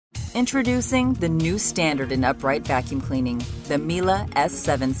Introducing the new standard in upright vacuum cleaning, the Miele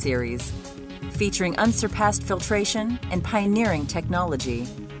S7 series, featuring unsurpassed filtration and pioneering technology.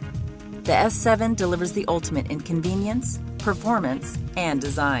 The S7 delivers the ultimate in convenience, performance, and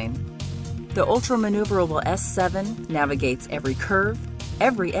design. The ultra-maneuverable S7 navigates every curve,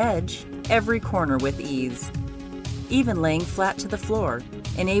 every edge, every corner with ease, even laying flat to the floor,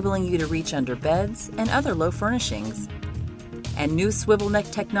 enabling you to reach under beds and other low furnishings. And new swivel neck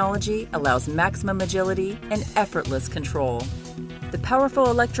technology allows maximum agility and effortless control. The powerful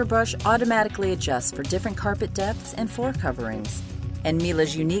electrobrush automatically adjusts for different carpet depths and floor coverings. And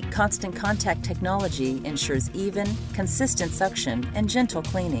Miele's unique constant contact technology ensures even, consistent suction and gentle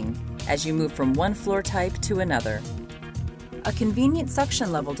cleaning as you move from one floor type to another. A convenient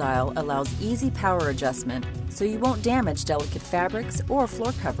suction level dial allows easy power adjustment so you won't damage delicate fabrics or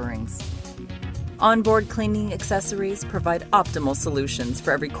floor coverings. Onboard cleaning accessories provide optimal solutions for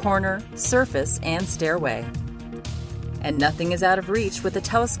every corner, surface, and stairway. And nothing is out of reach with a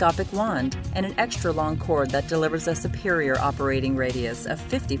telescopic wand and an extra long cord that delivers a superior operating radius of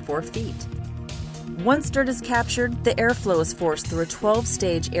 54 feet. Once dirt is captured, the airflow is forced through a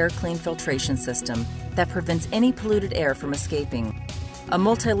 12-stage air clean filtration system that prevents any polluted air from escaping. A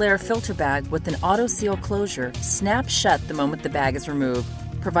multi-layer filter bag with an auto-seal closure snaps shut the moment the bag is removed,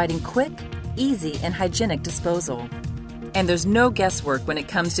 providing quick, easy, and hygienic disposal. And there's no guesswork when it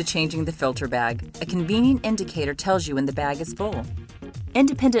comes to changing the filter bag. A convenient indicator tells you when the bag is full.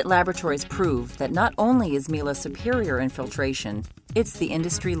 Independent laboratories prove that not only is Miele superior in filtration, it's the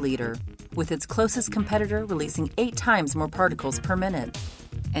industry leader, with its closest competitor releasing 8 times more particles per minute.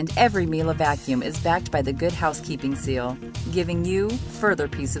 And every Miele vacuum is backed by the Good Housekeeping seal, giving you further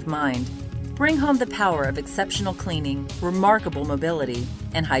peace of mind. Bring home the power of exceptional cleaning, remarkable mobility,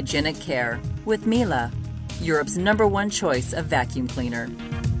 and hygienic care with Miele, Europe's #1 choice of vacuum cleaner.